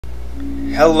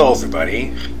Hello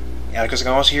everybody,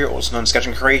 ALLOS here, also known as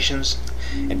Sketching Creations,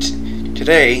 and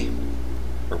today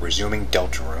we're resuming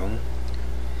Deltarune.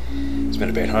 It's been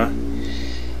a bit, huh?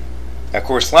 Of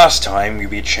course, last time we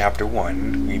beat Chapter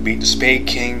 1, we beat the Spade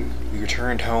King, we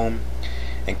returned home,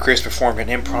 and Chris performed an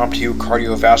impromptu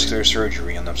cardiovascular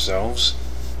surgery on themselves.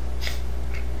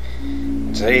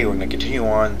 And today we're going to continue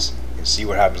on and see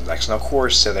what happens next. Now, of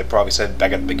course, as I probably said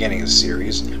back at the beginning of the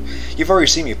series, you've already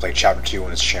seen me play Chapter 2 on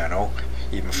this channel.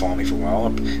 You've been following me for a while.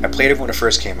 I played it when it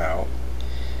first came out.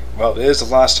 Well, it is the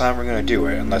last time we're going to do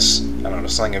it, unless, I don't know,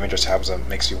 something of interest happens that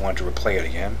makes me want to replay it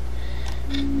again.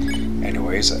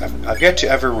 Anyways, I've yet to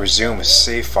ever resume a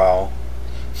save file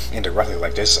indirectly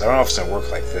like this. I don't know if it's going to work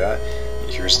like that.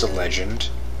 Here's the legend.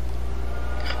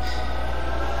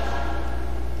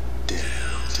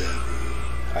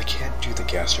 I can't do the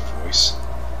Gaster voice.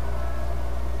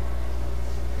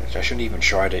 I shouldn't even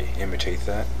try to imitate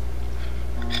that.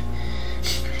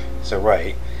 So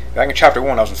right, back in Chapter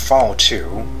 1 I was in File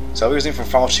 2, so I'll be using from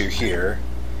File 2 here.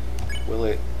 Will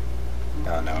it?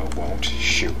 Oh, no, it won't.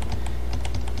 Shoot.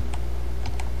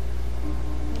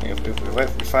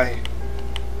 If I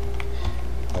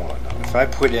hold on, no. If I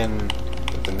put in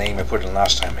the name I put in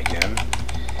last time again,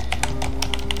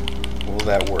 will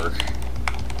that work?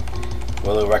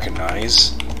 Will it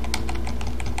recognize?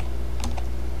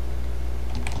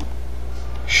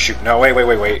 Shoot, no, wait.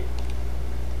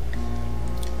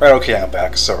 Right, okay, I'm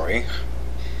back, sorry.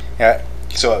 Yeah,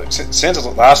 so since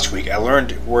last week, I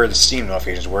learned where the Steam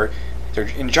notifications were. They're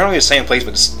in generally the same place,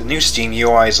 but the new Steam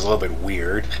UI is a little bit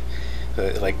weird.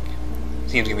 Like,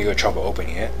 seems to give me good trouble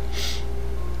opening it.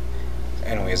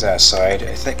 Anyways, that aside,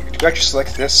 I think, do I actually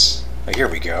select this? Oh, here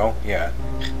we go, yeah.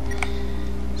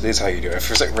 So this is how you do it.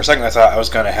 For a second I thought I was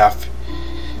going to have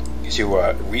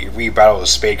to re-battle the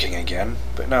Spade King again,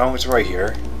 but no, it's right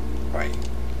here. Right.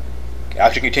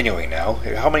 Actually continuing now.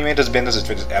 How many minutes has it been since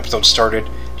this episode started?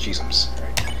 Jesus.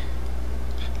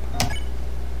 Right.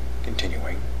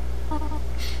 Continuing.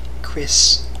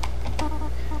 Chris,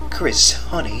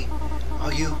 honey,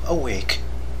 are you awake?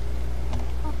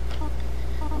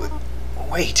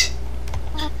 Wait.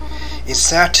 Is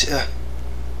that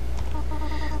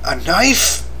a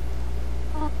knife?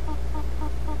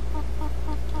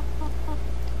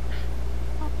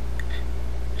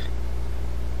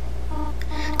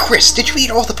 Chris, did you eat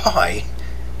all the pie?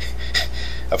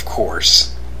 Of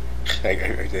course.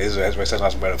 As I said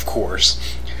last time, but of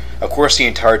course. Of course, the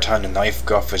entire time the knife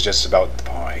guff was just about the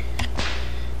pie.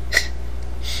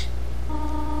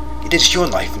 It is your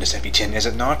knife in this empty tin, is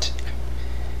it not?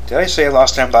 Did I say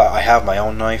last time that I have my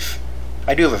own knife?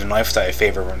 I do have a knife that I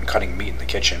favor when cutting meat in the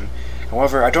kitchen.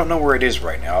 However, I don't know where it is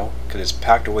right now, because it's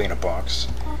packed away in a box.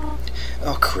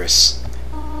 Oh, Chris.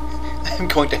 I'm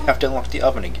going to have to unlock the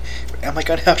oven again. Am I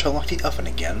going to have to unlock the oven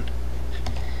again?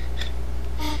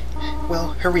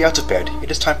 Well, hurry out to bed.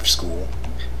 It is time for school.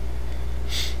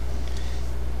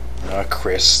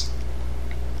 Chris.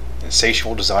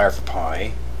 Insatiable desire for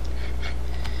pie.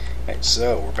 Right,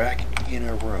 so, we're back in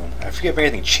our room. I forget if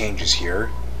anything changes here.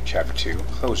 Chapter 2.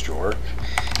 Closed drawer.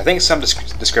 I think some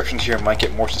descriptions here might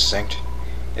get more succinct.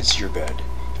 It's your bed.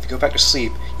 If you go back to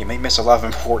sleep, you may miss a lot of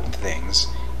important things.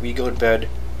 Will you go to bed?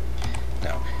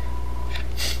 No.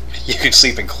 You can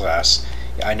sleep in class.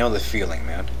 Yeah, I know the feeling,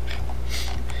 man.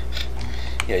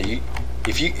 Yeah,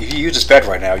 if you use this bed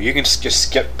right now, you can just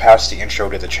skip past the intro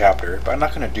to the chapter, but I'm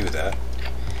not going to do that.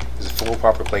 It's a full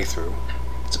proper playthrough.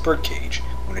 It's a birdcage.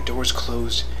 When the door is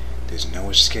closed, there's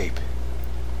no escape.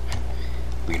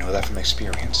 We know that from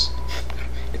experience.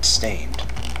 It's stained.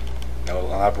 No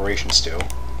elaboration still.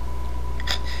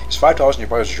 It's $5 in your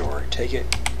brother's drawer. Take it?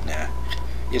 Nah.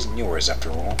 It isn't yours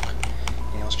after all.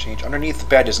 Change. Underneath the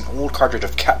bed is an old cartridge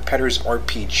of Cat Petter's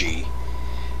RPG.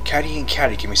 Catty and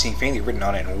Catty can be seen faintly written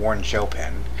on it in a worn gel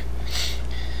pen.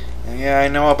 Yeah, I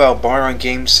know about borrowing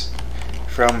games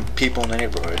from people in the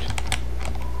neighborhood.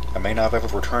 I may not have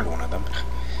ever returned one of them.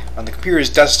 On the computer's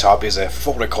desktop is a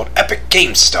folder called Epic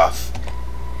Game Stuff.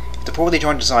 It's a poorly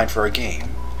drawn design for a game.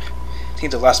 It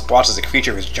seems the last boss is a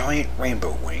creature with giant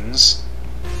rainbow wings.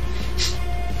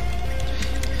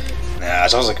 Nah,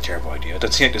 it sounds like a terrible idea. It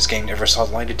doesn't seem like this game ever saw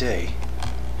the light of day.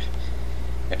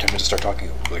 I tempted to start talking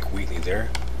like Wheatley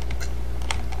there.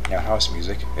 Now, house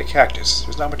music. A cactus.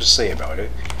 There's not much to say about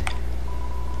it.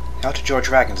 How to Draw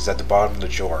Dragons is at the bottom of the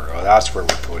drawer. Oh, that's where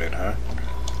we put it, huh?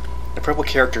 The purple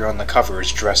character on the cover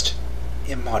is dressed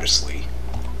immodestly.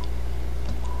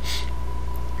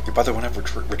 Your brother will never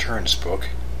return this book.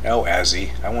 Oh,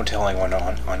 Azzy, I won't tell anyone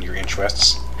on your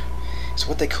interests. It's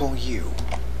what they call you,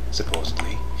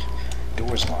 supposedly.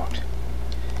 Door's locked.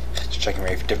 Just checking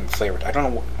if different flavors. I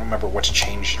don't remember what's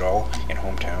changed at all in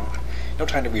hometown. No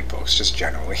time to read books, just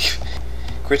generally.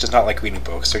 Chris does not like reading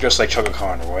books. They're just like Chugga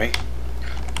Conroy.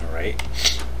 Alright.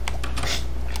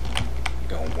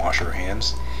 Go and wash your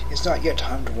hands. It's not yet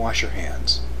time to wash your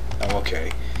hands. Oh,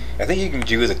 okay. I think you can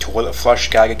do the toilet flush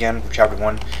gag again from Chapter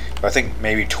 1, but I think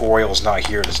maybe Toriel's not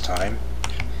here this time.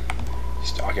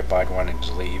 He's occupied wanting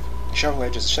to leave. The shower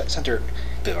ledge is center.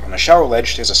 On the shower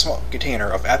ledge, there's a small container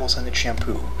of apple-scented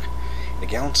shampoo and a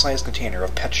gallon-sized container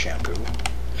of pet shampoo.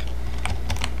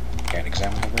 And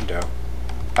examine the window.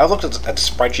 I looked at the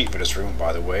sprite sheet for this room,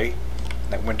 by the way.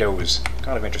 That window is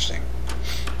kind of interesting.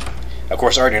 Of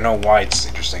course, I already know why it's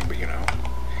interesting, but you know.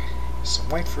 Some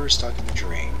white fur stuck in the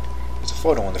drain. There's a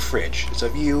photo in the fridge. It's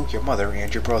of you, your mother,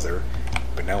 and your brother,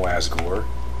 but no Asgore.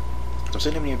 Some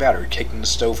cinnamon battery caked in the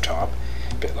stovetop,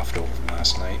 a bit left over from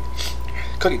last night.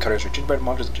 Cookie cutters for gingerbread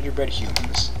monsters and gingerbread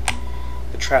humans.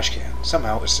 The trash can.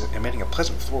 Somehow it's emitting a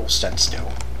pleasant floral scent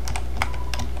still.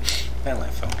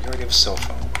 Landline phone. You already have a cell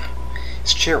phone.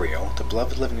 It's Cheerio, the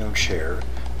beloved living room chair.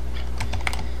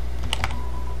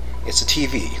 It's a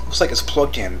TV. Looks like it's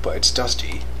plugged in, but it's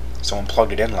dusty. Someone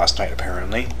plugged it in last night,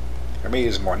 apparently. Or maybe it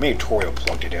was more. Maybe Toriel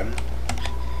plugged it in.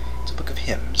 It's a book of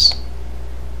hymns.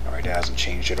 Alright, it hasn't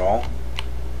changed at all.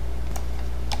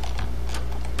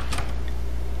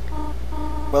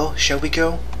 Well, shall we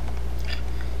go?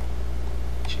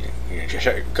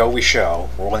 Go we shall,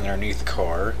 rolling underneath the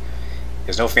car.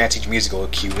 There's no fancy musical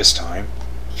cue this time.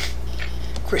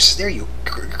 Chris, there you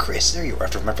are. I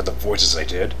have to remember the voices I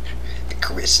did.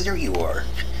 Chris, there you are.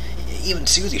 Even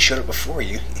Susie showed up before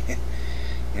you.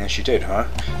 Yeah, she did, huh?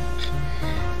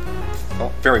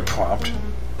 Well, very prompt.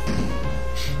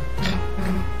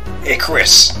 Hey,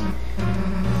 Chris.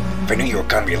 If I knew you were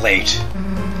gonna be late,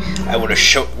 I wouldn't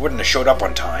have showed up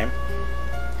on time.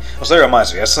 Well, so that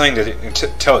reminds me, I have something to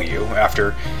tell you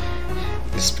after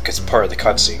this, because it's part of the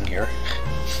cutscene here.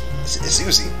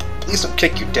 Susie, please don't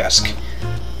kick your desk.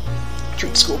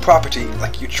 Treat school property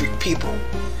like you treat people.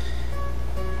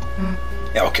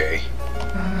 Yeah, okay.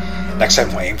 Next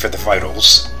time I aim for the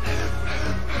vitals.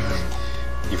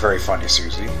 You're very funny,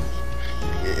 Susie.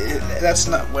 That's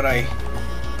not what I...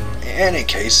 In any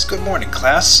case, good morning,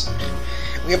 class.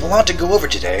 We have a lot to go over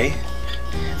today.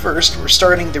 First, we're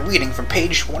starting the reading from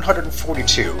page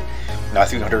 142, not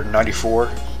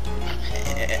 394.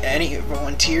 Any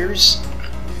volunteers?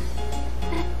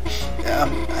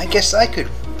 I guess I could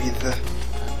be the...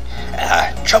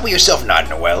 trouble yourself not,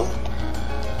 Noel.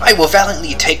 I will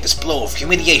valiantly take this blow of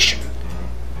humiliation.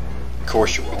 Of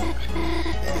course you will.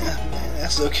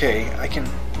 That's okay, I can...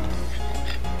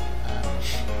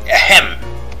 Ahem!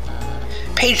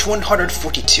 Page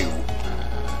 142.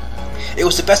 It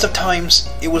was the best of times,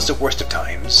 it was the worst of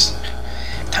times.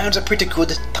 Times are pretty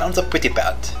good, times are pretty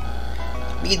bad.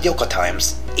 Mediocre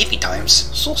times, iffy times,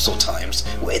 so-so times.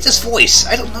 Where's this voice?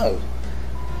 I don't know.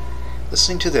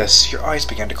 Listening to this, your eyes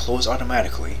began to close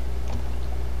automatically.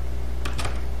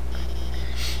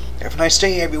 Have a nice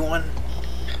day, everyone.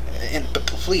 But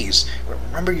please,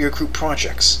 remember your group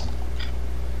projects.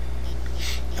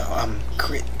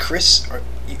 Chris, are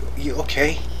you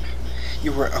okay?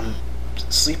 You were,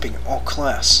 sleeping all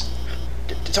class.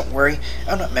 Don't worry,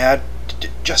 I'm not mad,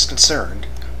 just concerned.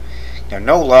 Now,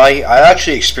 no lie, I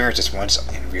actually experienced this once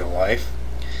in real life.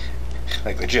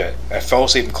 Like, legit. I fell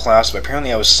asleep in class, but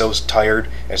apparently I was so tired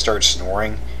I started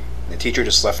snoring, and the teacher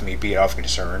just left me be off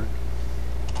concern.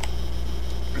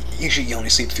 Usually you only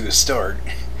sleep through the start.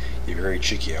 You're very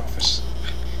cheeky, Alphys.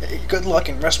 Good luck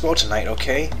and rest well tonight,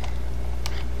 okay?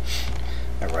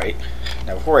 Alright.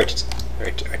 Now before I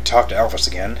talk to Alphys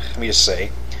again, let me just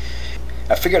say,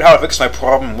 I figured out how to fix my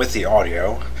problem with the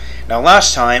audio. Now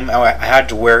last time I had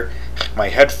to wear my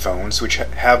headphones, which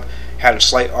have had a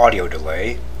slight audio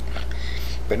delay.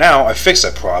 But now I fixed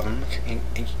that problem.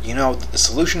 You know, the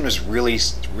solution was really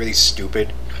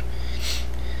stupid.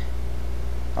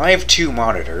 I have two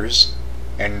monitors,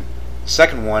 and the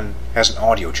second one has an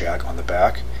audio jack on the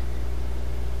back.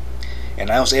 And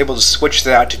I was able to switch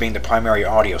that to being the primary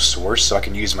audio source so I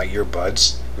can use my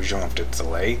earbuds, which don't have to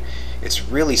delay. It's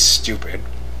really stupid.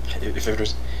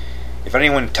 If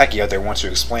anyone techie out there wants to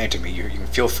explain it to me, you can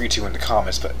feel free to in the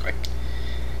comments, but like,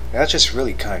 that's just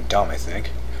really kind of dumb, I think.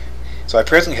 So I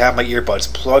presently have my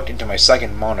earbuds plugged into my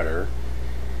second monitor,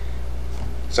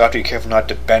 so I have to be careful not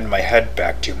to bend my head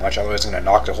back too much, otherwise I'm going to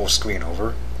knock the whole screen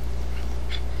over.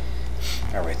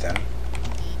 Alright then.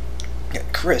 Yeah,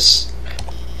 Chris,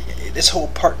 this whole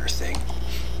partner thing,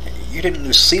 you didn't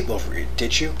lose sleep over it,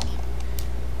 did you?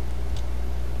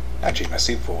 Actually, my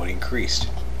sleep quality increased.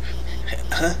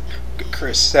 Huh?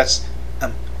 Chris, that's,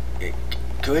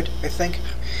 good, I think?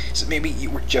 So maybe you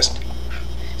were just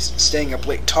staying up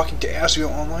late talking to Asriel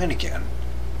online again.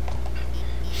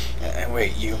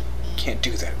 Wait, you can't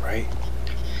do that, right?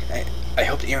 I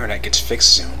hope the internet gets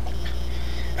fixed soon.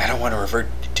 I don't want to revert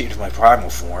to my primal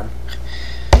form.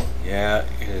 Yeah,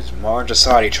 it is modern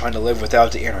society trying to live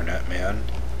without the internet, man.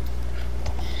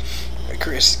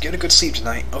 Chris, get a good sleep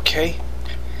tonight, okay?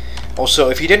 Also,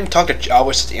 if you didn't talk to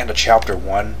ALLOS at the end of Chapter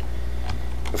 1,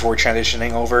 before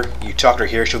transitioning over, you talk to her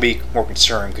here, she'll be more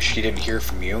concerned because she didn't hear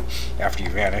from you after you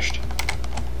vanished.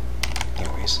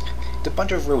 Anyways, it's a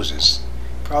bunch of roses,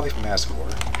 probably from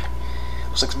Asgore.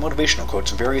 Looks like some motivational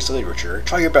quotes in various literature.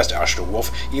 Try your best, Astro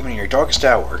Wolf, even in your darkest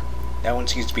hour. That one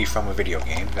seems to be from a video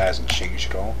game. That hasn't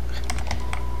changed at all.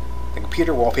 The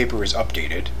computer wallpaper is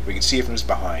updated. We can see it from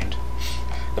behind.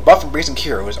 The buff and brazen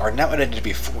heroes are now edited to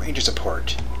be 4 inches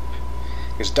apart.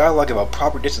 There's dialogue about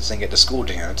proper distancing at the school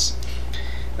dance.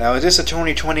 Now, is this a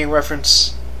 2020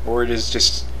 reference? Or it is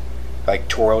just like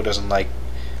Toro doesn't like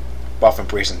buff and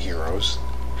brazen heroes?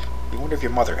 You wonder if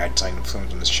your mother had some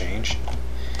influence on this change.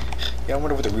 Yeah, I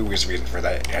wonder what the real reason for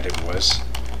that edit was.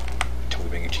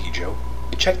 Totally being a cheeky joke.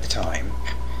 You check the time.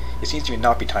 It seems to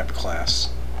not be time for class.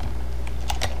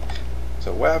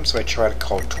 So what happens if I try to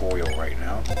call Toriel right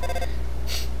now?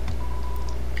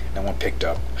 No one picked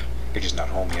up. They're just not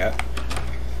home yet.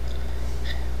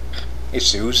 Hey,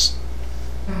 Suze.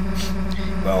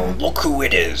 Well, look who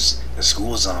it is. The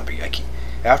school zombie. I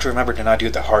have to remember to not do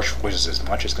the harsh voices as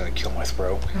much. It's going to kill my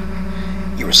throat.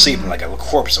 You were sleeping like a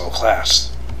corpse all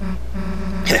class.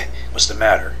 What's the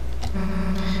matter?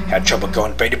 Had trouble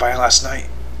going to bed by last night?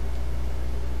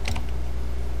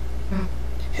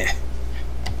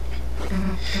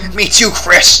 Me too,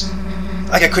 Chris!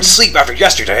 Like I could sleep after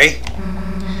yesterday.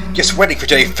 Just waiting for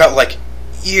today felt like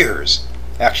years.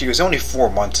 Actually, it was only 4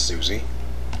 months, Susie.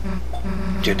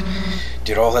 Did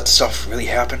all that stuff really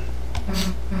happen?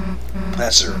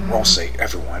 That's her, we'll say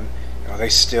everyone. Are they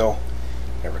still...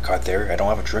 Never caught there, I don't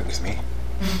have a drink with me.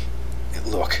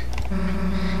 Look,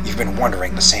 you've been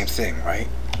wondering the same thing, right?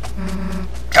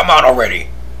 Come on already!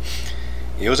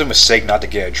 It was a mistake not to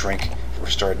get a drink before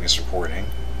starting this recording.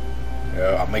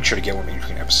 I'll make sure to get one in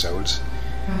between episodes.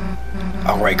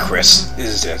 Alright, Chris, this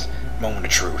is it. Moment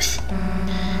of truth.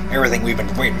 Everything we've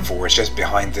been waiting for is just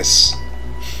behind this.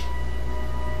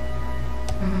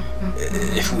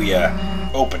 If we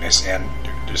open this and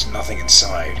there's nothing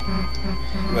inside,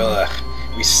 well,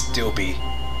 we still be...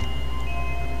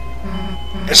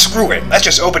 Screw it! Let's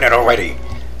just open it already!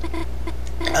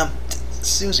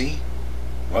 Susie?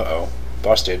 Uh-oh.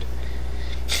 Busted.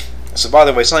 So, by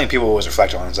the way, something people always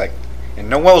reflect on is like, in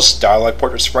Noelle's dialogue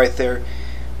portraits right there,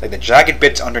 like the jagged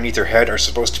bits underneath her head are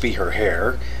supposed to be her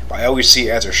hair, but I always see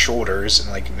it as her shoulders,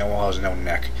 and like Noelle has no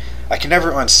neck. I can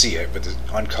never unsee it with the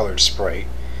uncolored sprite.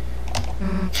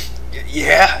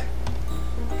 Yeah?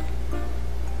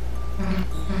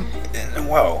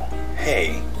 Whoa,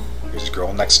 hey, there's a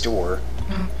girl next door.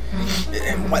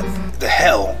 What the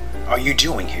hell are you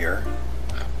doing here?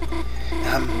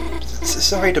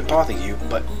 Sorry to bother you,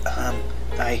 but,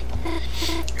 I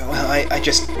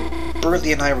just...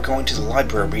 Burley and I were going to the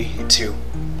library to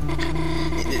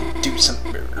do some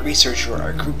research for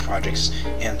our group projects,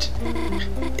 and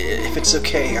if it's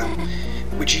okay,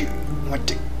 would you want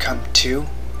to come too?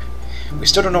 We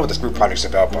still don't know what this group project's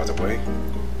about, by the way.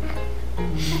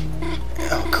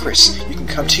 Oh, Chris, you can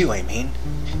come too, I mean.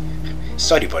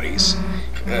 Study buddies.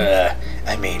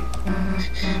 I mean,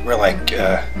 we're like,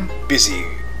 busy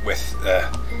with,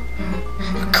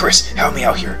 Chris, help me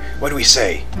out here. What do we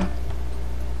say?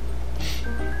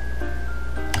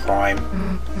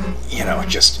 Crime. You know,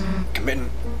 just committing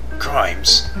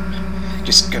crimes.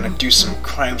 Just gonna do some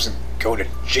crimes and go to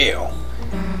jail.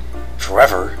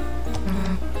 Forever.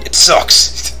 It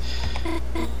sucks.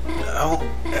 Oh,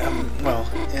 well,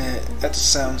 that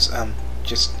sounds,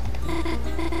 just...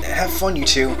 Have fun, you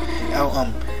two.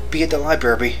 I'll, be at the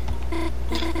library.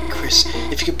 Chris,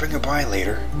 if you could bring her by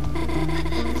later,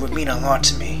 it would mean a lot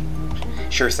to me.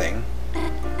 Sure thing.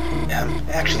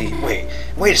 Actually,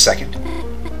 wait a second.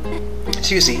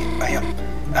 Susie,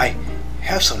 I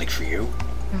have something for you.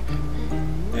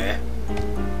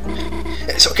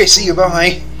 It's okay, see you,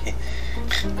 bye.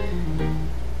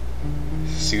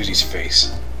 Susie's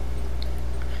face.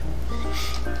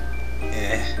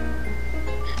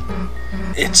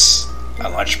 It's a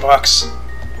lunchbox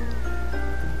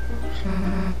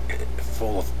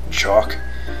full of chalk.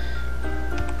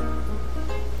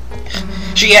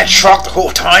 She had chalk the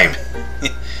whole time.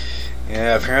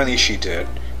 Yeah, apparently she did.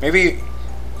 Maybe.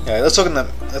 Yeah, let's look on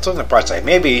the bright side.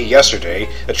 Maybe yesterday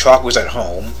the chalk was at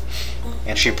home,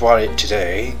 and she brought it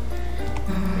today.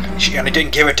 And I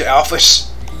didn't give it to Alphys.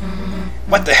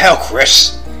 What the hell,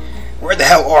 Chris? Where the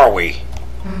hell are we?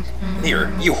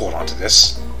 Here, you hold on to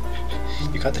this.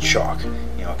 You got the chalk.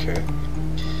 Yeah, okay.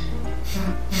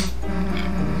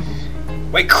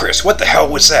 Wait, Chris, what the hell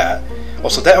was that?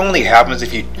 Also, that only happens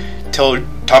if you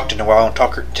talk to Noelle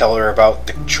and tell her about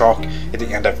the chalk at the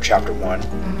end of chapter 1.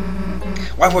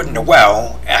 Why would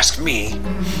Noelle ask me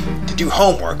to do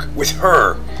homework with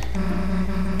her?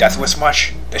 Deathless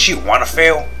much? Does she want to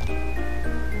fail?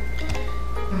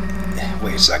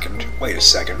 Wait a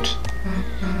second.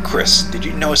 Chris, did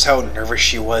you notice how nervous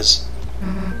she was?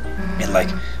 And like,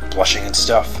 blushing and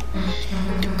stuff?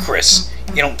 Chris,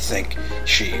 you don't think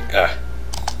she's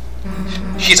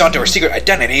onto her secret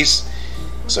identities?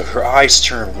 So her eyes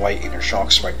turn white in her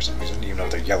shock spike for some reason, even though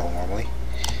they're yellow normally.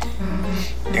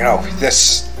 You know,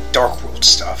 this Dark World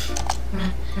stuff.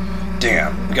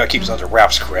 Damn, we gotta keep this under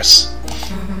wraps, Chris.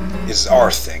 This is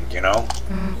our thing, you know?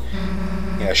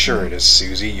 Yeah, sure it is,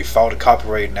 Susie. You followed the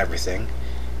copyright and everything.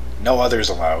 No others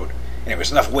allowed.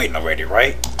 Anyways, enough waiting already,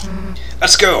 right?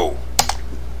 Let's go!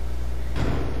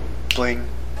 Bling.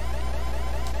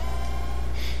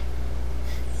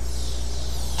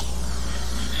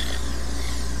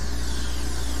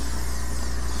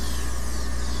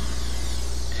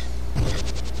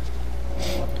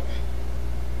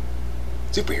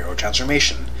 Superhero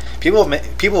transformation. People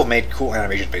have made cool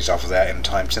animations based off of that in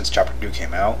time since Chapter 2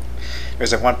 came out.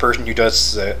 There's that one person who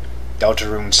does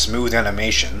Deltarune smooth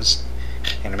animations,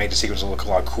 and it made the sequence look a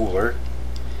lot cooler.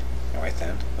 Alright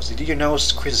then. Also, did you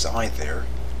notice Chris's eye there?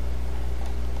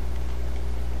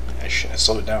 I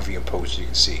slowed it down for you in post so you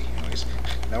can see. Anyways,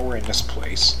 now we're in this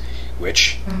place,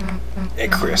 which... Hey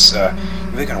Chris, you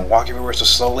really gonna walk everywhere so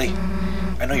slowly?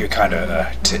 I know you're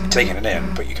kinda taking it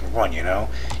in, but you can run, you know?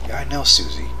 Yeah, I know,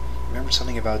 Susie. Remember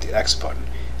something about the X button.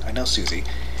 I know, Susie.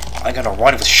 I'm gonna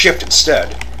run with Shift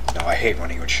instead. No, I hate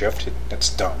running with Shift. That's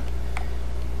dumb.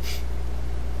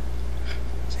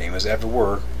 Same as ever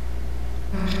were.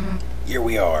 Here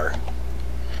we are.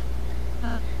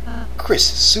 Chris,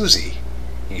 Susie.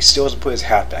 And he still hasn't put his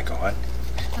hat back on.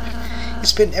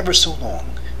 It's been ever so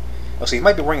long. Also, he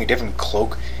might be wearing a different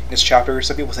cloak in this chapter.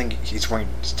 Some people think he's wearing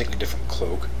a distinctly different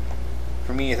cloak.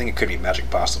 For me, I think it could be magic,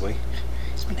 possibly.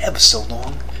 It's been ever so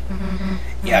long.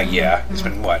 Yeah. It's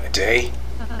been, what, a day?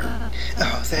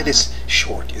 Oh, that is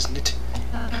short, isn't it?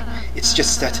 It's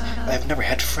just that I have never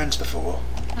had friends before.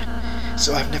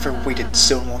 So I've never waited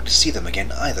so long to see them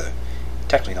again, either.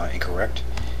 Technically not incorrect.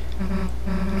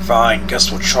 Fine,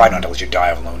 guess we'll try not to let you die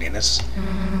of loneliness.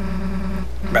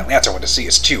 But Lancer wanted to see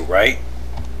us too, right?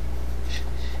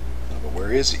 But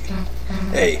where is he?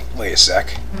 Hey, wait a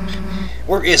sec.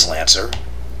 Where is Lancer?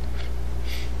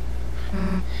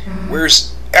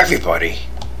 Where's everybody?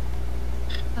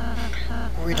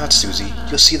 Worry not, Susie.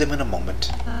 You'll see them in a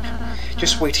moment.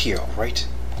 Just wait here, alright?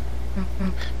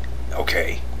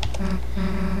 Okay.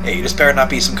 Hey, this better not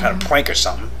be some kind of prank or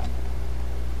something.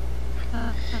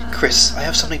 Chris, I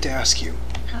have something to ask you.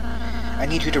 I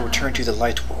need you to return to the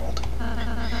light world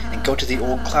and go to the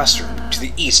old classroom to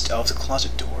the east of the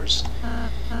closet doors.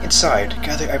 Inside,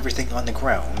 gather everything on the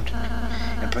ground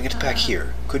and bring it back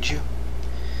here, could you?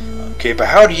 Okay, but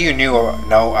how do you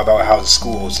know about how the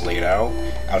school is laid out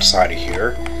outside of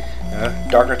here?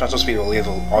 Darkness aren't supposed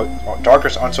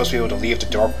to be able to leave the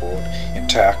Dark World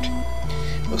intact.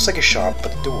 It looks like a shop,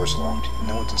 but the door's locked.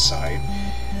 No one's inside.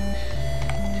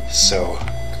 So,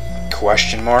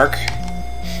 question mark,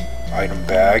 item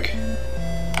bag,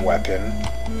 weapon,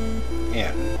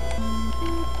 in.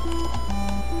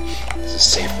 This is a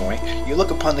save point. You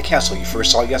look upon the castle you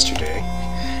first saw yesterday.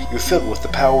 You're filled with the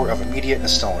power of immediate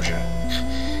nostalgia.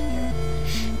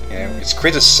 And it's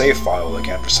created a save file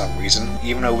again for some reason,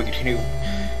 even though we continue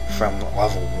from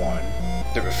level 1,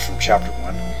 from chapter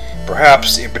 1.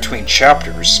 Perhaps in between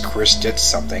chapters, Chris did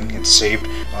something and saved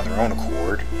on their own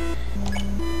accord.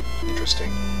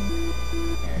 Interesting.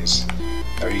 Anyways,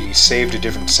 he saved a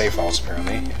different save files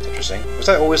apparently. Interesting. Was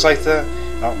that always like that?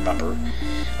 I don't remember.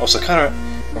 Also, kind of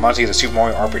reminds me of the Super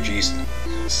Mario RPG's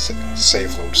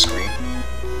save load screen.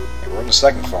 We're in the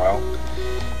second file.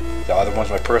 The other one's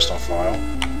my personal file.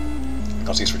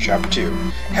 I'll see this for chapter 2.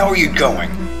 How are you going?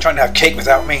 Trying to have cake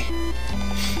without me?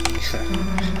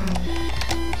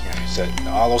 The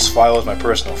ALLOS file is my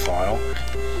personal file.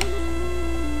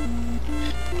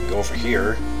 Go over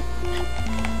here.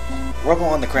 Rubble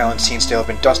on the ground seems to have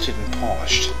been dusted and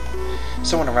polished.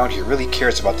 Someone around here really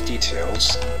cares about the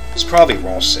details. It's probably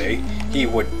Rolsey. He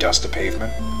would dust the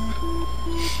pavement.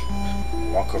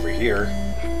 Walk over here.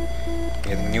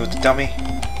 Anything new with the dummy?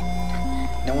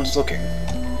 No one's looking.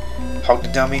 Hug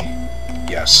the dummy?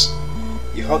 Yes.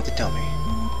 You hug the dummy.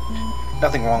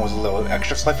 Nothing wrong with a little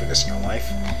extra fluffiness in your life.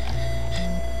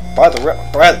 Buy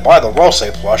the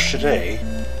Rolsey plush today.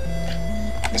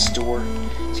 This door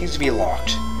Seems to be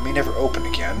locked. It may never open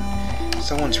again.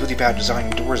 Someone's really bad at designing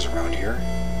doors around here.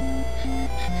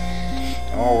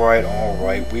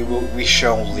 Alright, we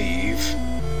shall leave.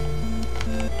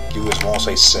 Do as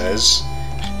Walsay says.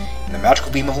 In the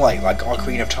magical beam of light, like all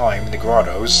Queen of Time in the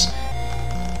grottos.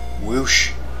 Whoosh.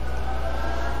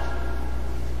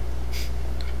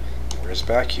 Where's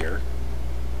back here?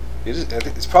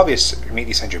 It's probably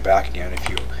immediately send you back again if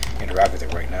you interact with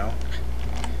it right now.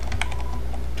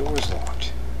 Door's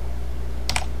locked.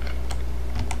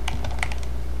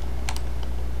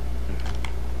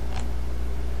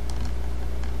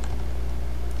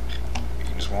 You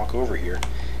can just walk over here.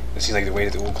 This seems like the way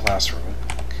to the old classroom.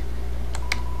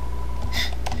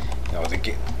 No, the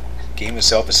game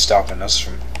itself is stopping us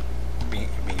from being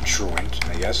truant,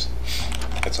 I guess.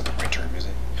 That's not the right term, is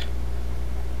it?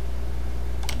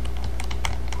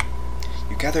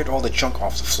 You gathered all the junk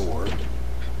off the floor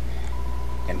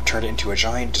and turned it into a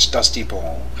giant, dusty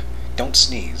ball. Don't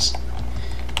sneeze.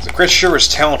 So Chris sure is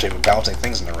talented with balancing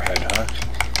things in her head, huh?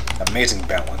 Amazing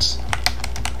balance.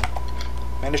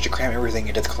 Managed to cram everything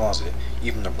into the closet,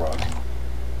 even the rug.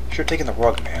 Should have taken the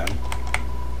rug, man.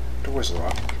 Door's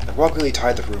locked. The rug really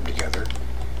tied the room together.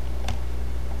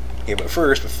 Okay, but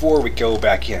first, before we go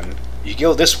back in, you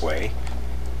go this way.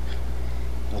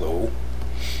 Hello.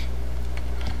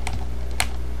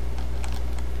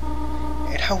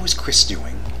 And how is Chris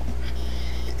doing?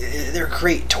 They're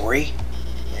great, Tori.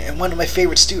 And one of my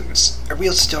favorite students. A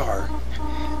real star.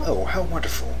 Oh, how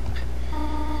wonderful.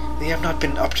 They have not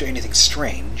been up to anything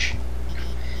strange.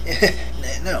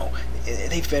 No,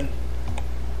 they've been...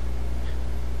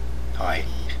 Hi.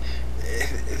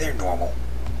 They're normal.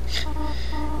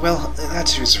 Well,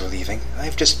 that's who's relieving.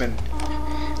 I've just been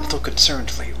a little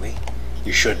concerned lately.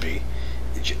 You should be.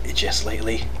 Just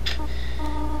lately.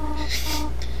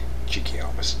 Cheeky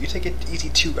Elvis. You take it easy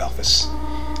too, Elvis.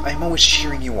 I'm always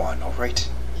cheering you on, alright?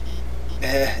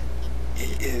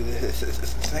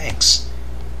 Thanks.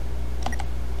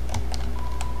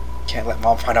 Can't let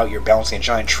Mom find out you're balancing a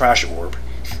giant trash orb.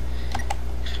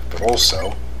 But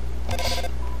also...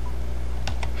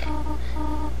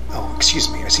 Oh, excuse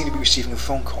me, I seem to be receiving a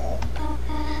phone call.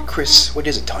 Chris, what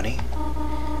is it, honey?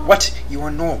 What? You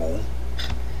are normal?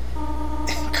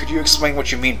 Could you explain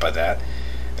what you mean by that?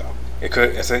 It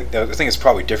could. I think it's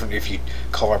probably different if you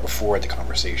call her before the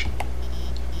conversation.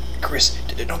 Chris,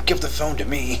 don't give the phone to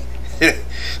me.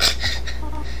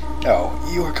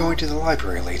 Oh, you are going to the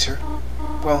library later?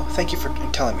 Well, thank you for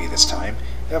telling me this time.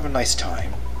 Have a nice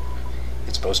time.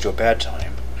 It's supposed to a bad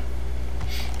time.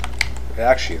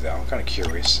 Actually, though, I'm kind of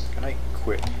curious. Can I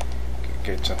quit?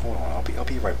 Hold on, I'll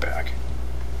be right back.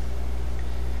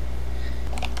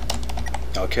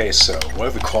 Okay, so what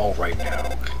have we called right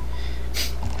now?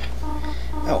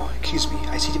 Oh, excuse me.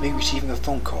 I seem to be receiving a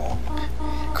phone call.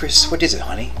 Chris, what is it,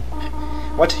 honey?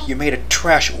 What? You made a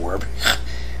trash orb?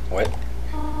 What?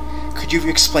 Could you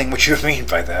explain what you mean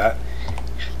by that?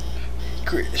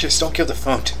 Chris, just don't give the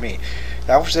phone to me.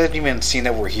 I haven't even seen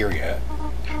that we're here yet.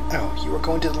 Oh, you are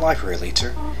going to the library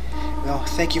later? Well,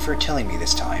 thank you for telling me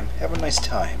this time. Have a nice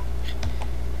time.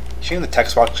 Shame the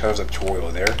text box shows a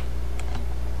tutorial there.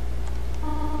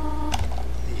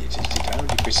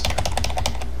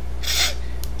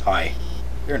 Hi.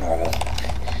 You're normal.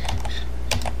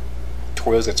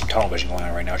 Toriel's got some tunnel vision going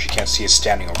on right now. She can't see us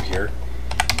standing over here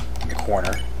in the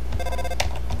corner.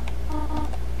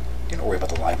 Don't worry about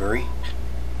the library.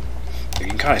 You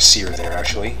can kind of see her there,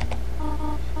 actually.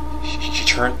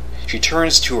 She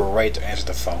turns to her right to answer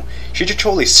the phone. She should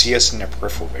totally see us in her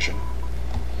peripheral vision.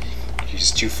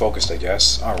 She's too focused, I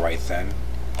guess. Alright, then.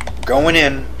 We're going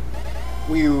in.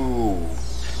 Whew.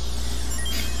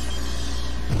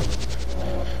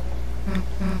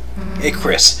 Hey,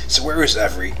 Chris. So where is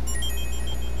Every?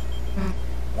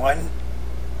 One?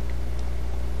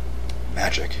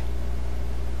 Magic.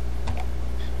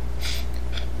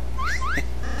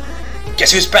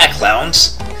 Guess who's back,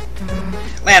 clowns?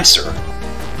 Lancer.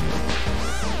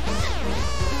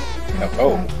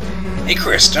 Oh. Hey,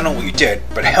 Chris, don't know what you did,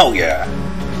 but hell yeah.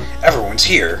 Everyone's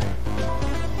here.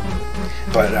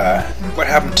 But, what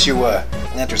happened to,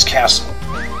 Lancer's castle?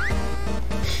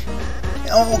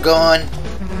 Oh, gone.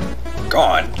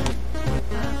 Gone?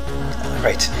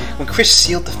 Right. When Chris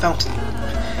sealed the fountain,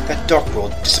 that dark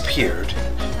world disappeared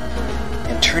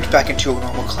and turned back into a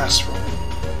normal classroom.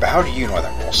 But how do you know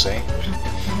that, Rolsay?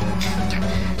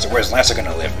 So where's Lancer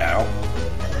gonna live now?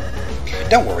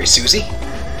 Don't worry, Susie.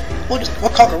 We'll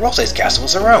conquer Rolsay's castle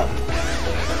as our own.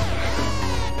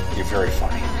 You're very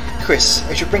funny. Chris,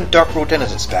 I should bring Dark World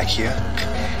denizens back here.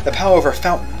 The power of our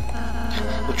fountain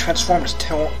will transform this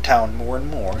town more and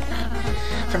more.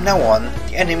 From now on,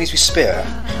 the enemies we spare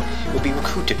will be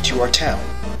recruited to our town.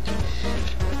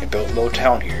 I built a little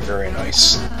town here, very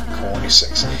nice. Colony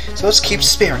 6. So let's keep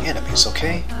sparing enemies,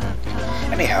 okay?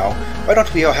 Anyhow, why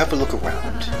don't we all have a look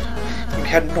around? We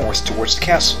head north towards the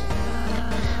castle.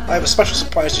 I have a special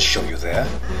surprise to show you there.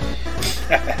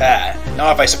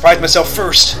 Now if I surprise myself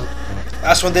first!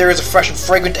 Last one there is a fresh and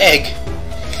fragrant egg!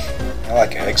 I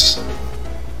like eggs.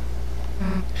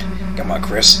 Come on,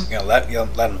 Chris. You gonna let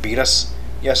him beat us?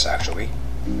 Yes, actually.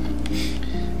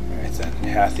 Alright then,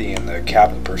 Hathy and the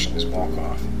cabin person just walk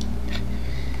off.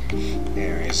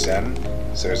 Anyways then,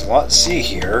 so there's a lot to see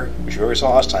here, which we already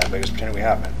saw last time, but just pretend we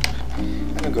haven't.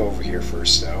 I'm gonna go over here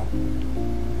first though.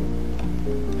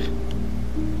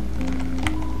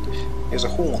 There's a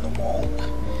hole in the wall.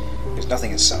 There's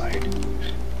nothing inside.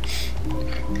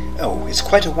 Oh, it's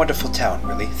quite a wonderful town,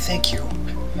 really. Thank you.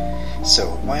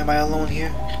 So, why am I alone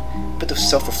here? A bit of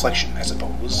self-reflection, I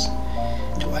suppose.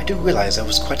 I do realize I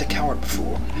was quite a coward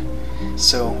before.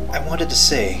 So, I wanted to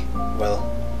say,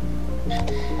 well,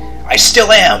 I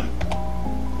still am!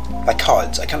 By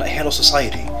cards, I cannot handle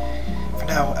society. For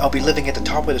now, I'll be living at the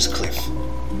top of this cliff.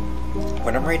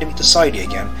 When I'm ready to meet society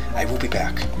again, I will be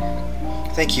back.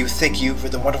 Thank you for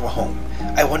the wonderful home.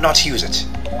 I will not use it.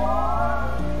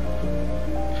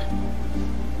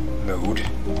 Mode.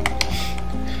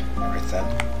 Alright then.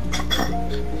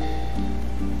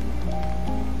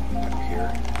 Over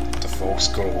here. The folks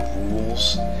go to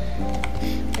rules.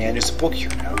 And there's a book here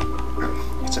now.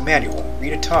 It's a manual.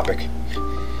 Read a topic.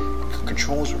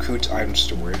 Controls, recruits, item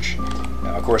storage.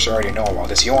 Now, of course, I already know all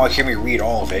this. You don't want to hear me read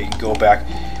all of it. You can go back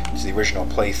to the original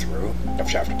playthrough of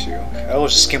Chapter 2. I'll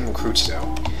just skim recruits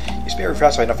though. You spare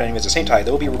fast by enough enemies at the same time,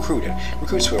 they will be recruited.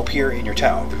 Recruits will appear in your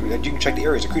town. You can check the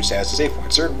area's recruit status to save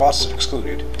points. Certain bosses are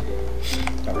excluded.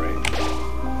 Alright.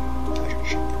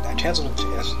 The castle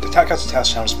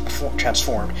town is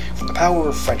transformed from the power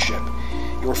of friendship.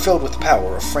 You are filled with the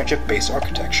power of friendship-based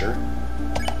architecture.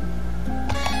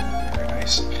 Very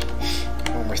nice.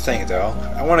 One more thing though.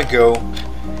 I want to go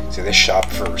to this shop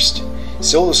first.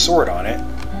 Still the sword on it.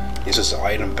 This is the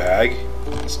item bag.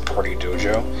 It's the party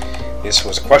dojo. This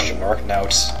was a question mark. Now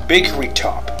it's bakery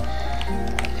top.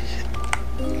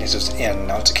 This is inn.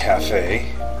 Now it's a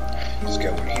cafe. Let's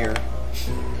go in here.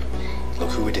 Look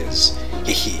who it is.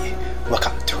 Hehe.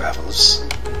 Welcome, travelers.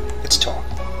 Let's talk.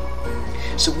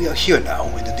 So we are here now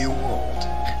in the new world.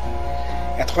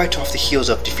 And right off the heels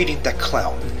of defeating that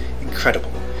clown.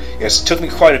 Incredible. Yes, it took me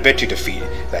quite a bit to defeat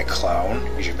that clown,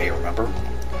 as you may remember.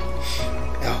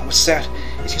 Oh, what's that?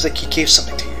 It seems like he gave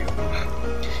something to you.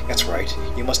 That's right.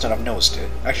 You must not have noticed it.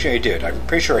 Actually, I did. I'm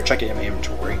pretty sure I checked it in my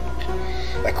inventory.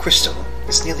 That crystal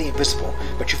is nearly invisible,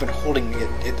 but you've been holding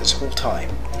it this whole time.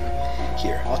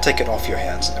 Here, I'll take it off your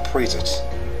hands and appraise it.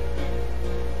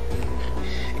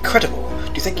 Incredible!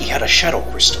 Do you think he had a shadow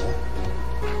crystal?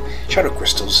 Shadow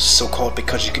crystals, so-called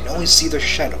because you can only see their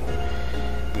shadow.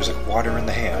 It was like water in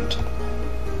the hand.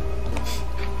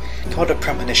 Called a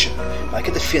premonition. I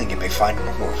get the feeling you may find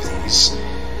more of these.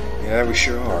 Yeah, we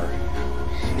sure are.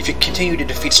 If you continue to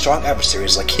defeat strong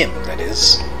adversaries like him, that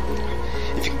is.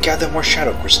 If you can gather more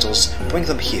shadow crystals, bring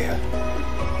them here.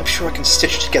 I'm sure I can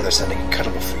stitch together something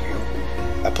incredible for you.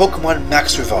 A Pokemon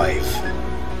Max Revive.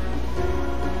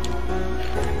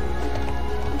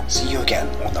 See you again,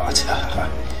 or not.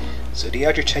 So did he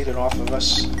actually take it off of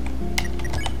us?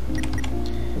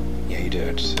 Yeah, he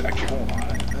did. Actually, hold on.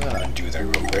 I'll do that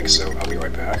real quick, so I'll be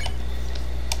right back.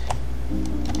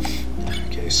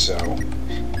 Okay, so...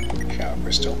 Shadow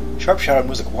Crystal. Sharp shadow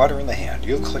moves like water in the hand.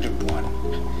 You have collected one.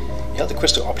 You held the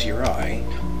crystal up to your eye,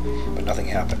 but nothing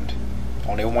happened.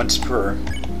 Only once per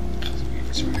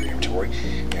inventory.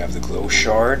 We have the glow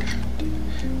shard,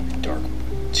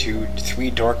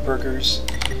 three dark burgers,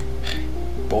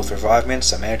 both revive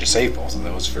mints. I managed to save both of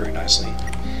those very nicely.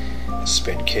 A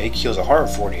spin cake heals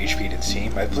 140 HP to the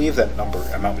team. I believe that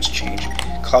amount was changed.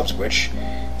 Cloud switch.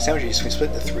 Sandwich is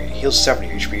split into 3. Heals 70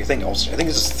 HP. I think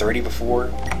this is 30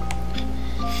 before.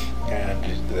 And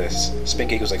the spin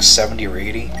cake was like 70 or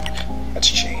 80. That's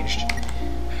changed.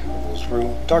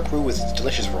 Brew. Dark brew with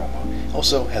delicious aroma.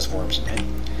 Also has worms in it.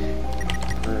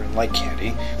 Light candy.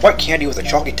 White candy with a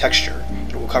chalky texture.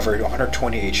 It will cover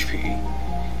 120 HP.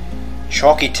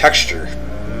 Chalky texture.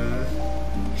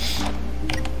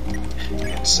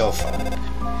 And cell phone.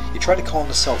 You try to call on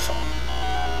the cell phone.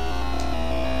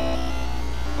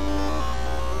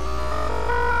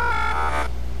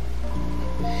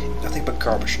 Nothing but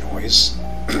garbage noise.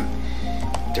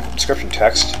 Different description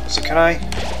text. So can I...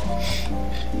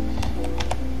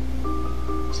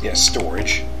 Yeah,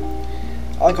 storage.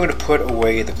 I'm going to put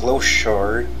away the glow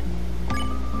shard.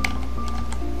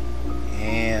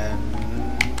 And...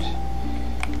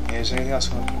 Is there anything else?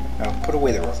 Now put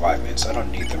away the revive mints. I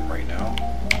don't need them right now.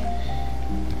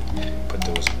 Put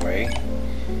those away.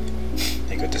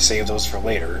 I good to save those for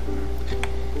later.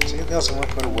 Is there anything else I want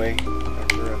to put away?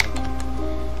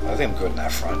 I think I'm good in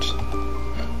that front.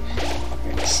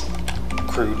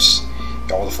 Recruits.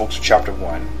 Got all the folks from Chapter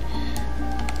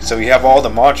 1. So we have all the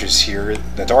monsters here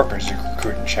that Darkness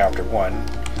recruited in Chapter 1.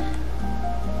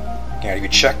 Yeah, you can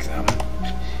check them.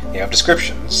 They have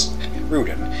descriptions.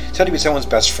 Rudin. Said to be someone's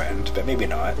best friend, but maybe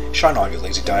not. Shine on, you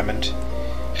lazy diamond.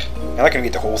 I'm not going to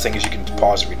read the whole thing, as you can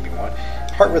pause and read if you want.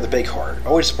 Heart with a big heart.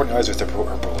 Always supporting others with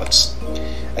her bullets.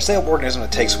 A snail organism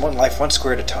that takes one life one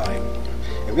square at a time.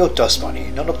 A real dust bunny.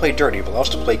 Known to play dirty, but loves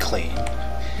to play clean.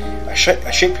 A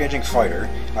shape-changing fighter.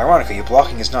 Ironically,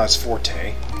 blocking is not his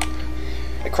forte.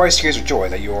 It cries tears of joy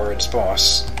that you are its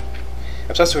boss.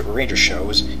 Obsessed with what Ranger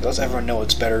shows, he lets everyone know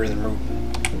it's better than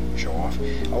Rudin. Show off.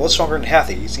 Although stronger than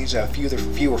Hathy, he seems to have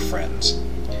fewer friends.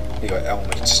 You got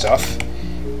element and stuff.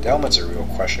 The element's a real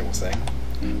questionable thing.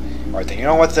 Alright then, you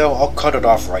know what though? I'll cut it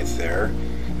off right there.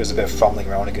 There's a bit of fumbling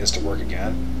around to get this to work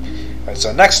again. Alright,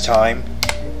 so next time,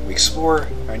 we explore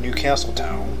our new castle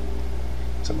town.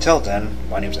 So until then,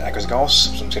 my name is Akers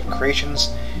Gauss, some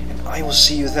Creations, and I will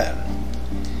see you then.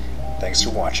 Thanks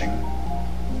for watching.